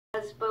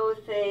as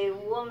both a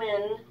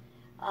woman,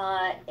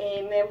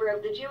 a member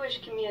of the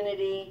Jewish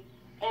community,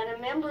 and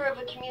a member of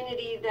a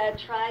community that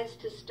tries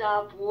to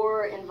stop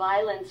war and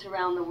violence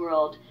around the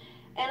world.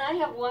 And I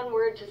have one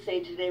word to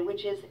say today,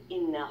 which is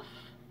enough.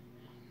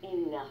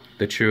 Enough.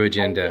 The true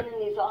agenda. I've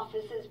been in these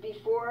offices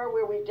before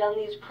where we've done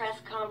these press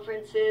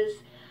conferences.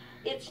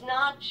 It's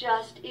not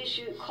just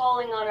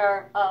calling on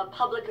our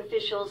public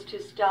officials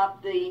to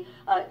stop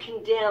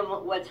condemn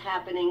what's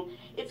happening.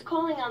 It's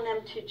calling on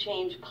them to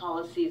change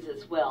policies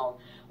as well.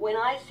 When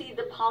I see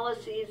the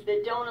policies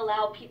that don't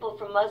allow people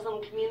from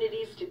Muslim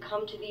communities to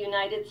come to the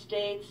United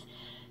States,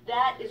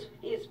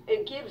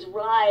 it gives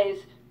rise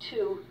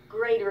to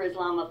greater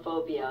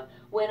Islamophobia.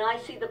 When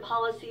I see the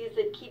policies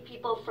that keep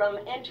people from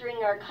entering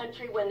our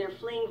country when they're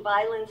fleeing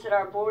violence at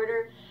our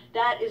border,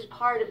 that is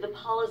part of the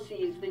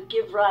policies that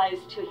give rise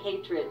to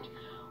hatred.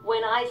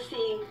 When I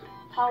see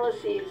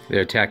policies...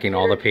 They're attacking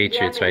all the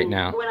patriots right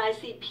now. When I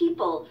see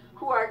people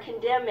who are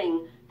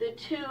condemning the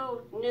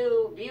two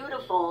new,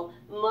 beautiful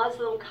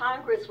Muslim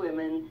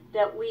congresswomen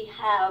that we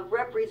have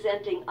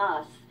representing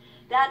us,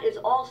 that is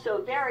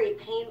also very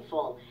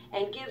painful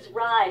and gives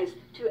rise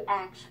to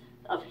acts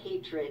of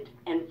hatred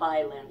and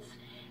violence.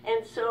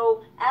 And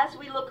so as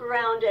we look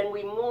around and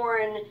we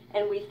mourn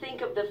and we think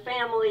of the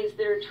families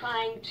that are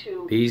trying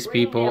to... These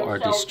people are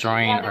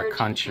destroying our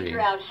country. To figure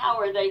out how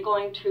are they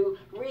going to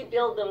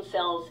rebuild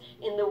themselves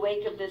in the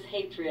wake of this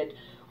hatred.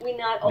 We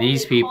not only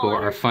These people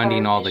are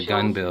funding all the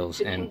gun bills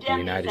in the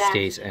United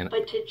States and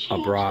but to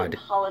change abroad. The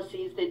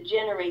policies that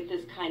generate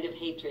this kind of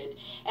hatred.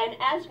 And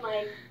as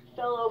my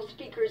fellow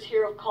speakers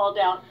here have called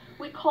out,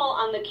 we call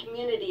on the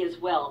community as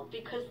well,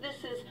 because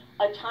this is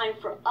a time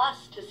for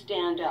us to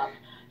stand up,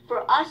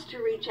 for us to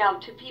reach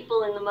out to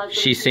people in the Muslim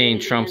community. She's saying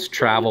Trump's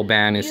travel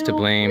ban is to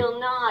blame,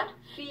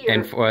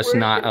 and for us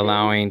not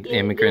allowing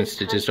immigrants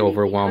to just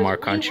overwhelm our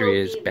country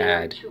is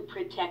bad. To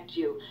protect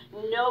you.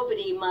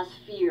 Nobody must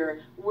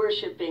fear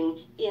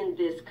worshiping in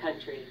this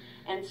country.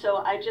 And so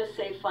I just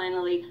say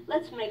finally,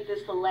 let's make this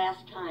the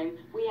last time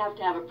we have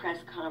to have a press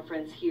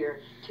conference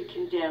here to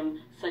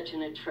condemn such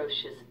an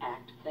atrocious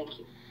act. Thank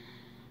you.